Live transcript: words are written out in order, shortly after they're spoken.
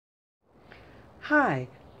Hi,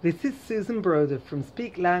 this is Susan Broder from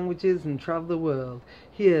Speak Languages and Travel the World,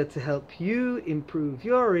 here to help you improve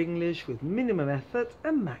your English with minimum effort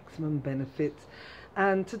and maximum benefit.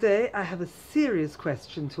 And today I have a serious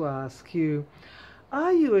question to ask you.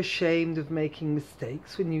 Are you ashamed of making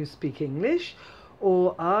mistakes when you speak English?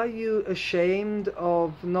 Or are you ashamed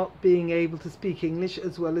of not being able to speak English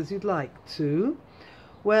as well as you'd like to?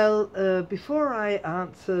 Well, before I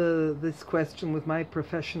answer this question with my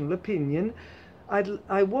professional opinion,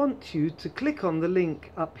 I want you to click on the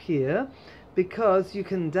link up here, because you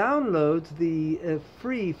can download the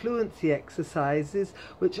free fluency exercises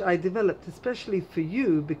which I developed especially for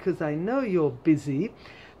you, because I know you're busy,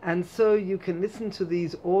 and so you can listen to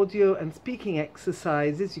these audio and speaking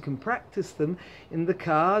exercises. You can practice them in the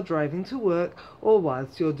car driving to work or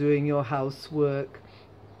whilst you're doing your housework.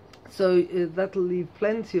 So that'll leave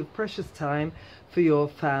plenty of precious time for your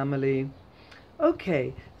family.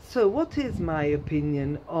 Okay, so what is my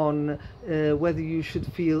opinion on whether you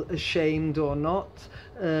should feel ashamed or not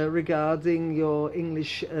regarding your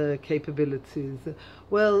English capabilities?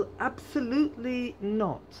 Well, absolutely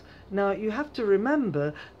not. Now, you have to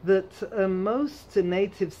remember that most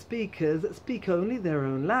native speakers speak only their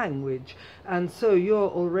own language, and so you're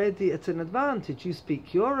already at an advantage. You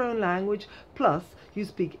speak your own language, plus you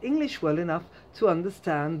speak English well enough to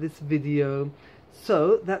understand this video.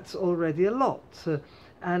 So that's already a lot.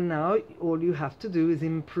 And now all you have to do is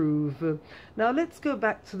improve. Now let's go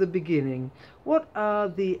back to the beginning. What are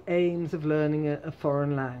the aims of learning a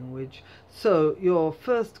foreign language? So your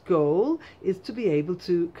first goal is to be able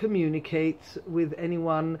to communicate with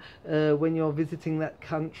anyone when you're visiting that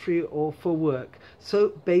country or for work. So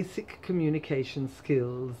basic communication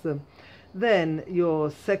skills. Then your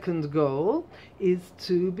second goal is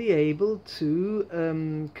to be able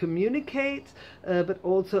to communicate but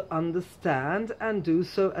also understand, and do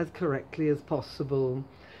so as correctly as possible.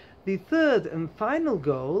 The third and final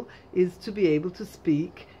goal is to be able to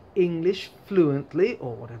speak English fluently,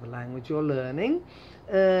 or whatever language you're learning,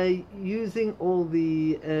 using all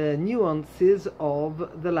the nuances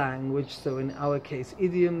of the language. So in our case,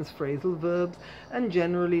 idioms, phrasal verbs, and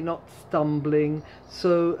generally not stumbling.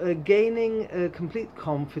 So gaining complete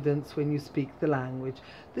confidence when you speak the language.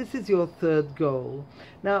 This is your third goal.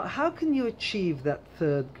 Now, how can you achieve that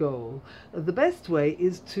third goal? The best way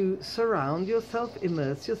is to surround yourself,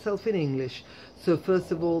 immerse yourself in English. So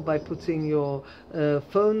first of all, by putting your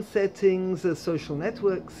phone settings, social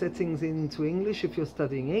network settings into English if you're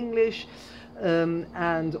studying English,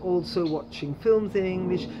 and also watching films in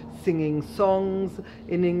English, singing songs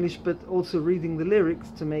in English, but also reading the lyrics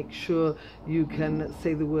to make sure you can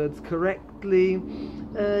say the words correctly.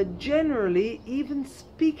 Generally, even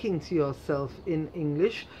speaking to yourself in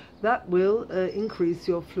English, that will increase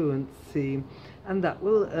your fluency, and that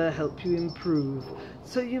will help you improve.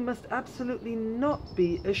 So you must absolutely not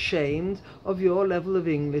be ashamed of your level of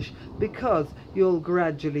English, because you'll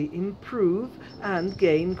gradually improve and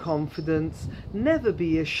gain confidence. Never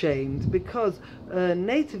be ashamed, because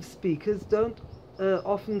native speakers don't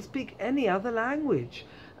often speak any other language.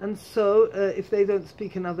 And so if they don't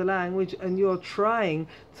speak another language and you're trying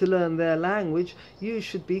to learn their language, you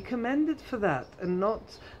should be commended for that and not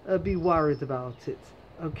be worried about it.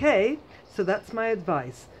 Okay, so that's my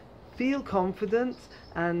advice. Feel confident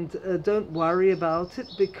and don't worry about it,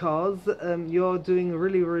 because you're doing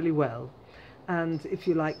really, really well. And if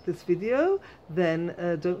you like this video,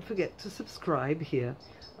 then don't forget to subscribe here.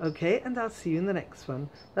 Okay, and I'll see you in the next one.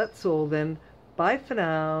 That's all then. Bye for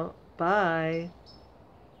now. Bye.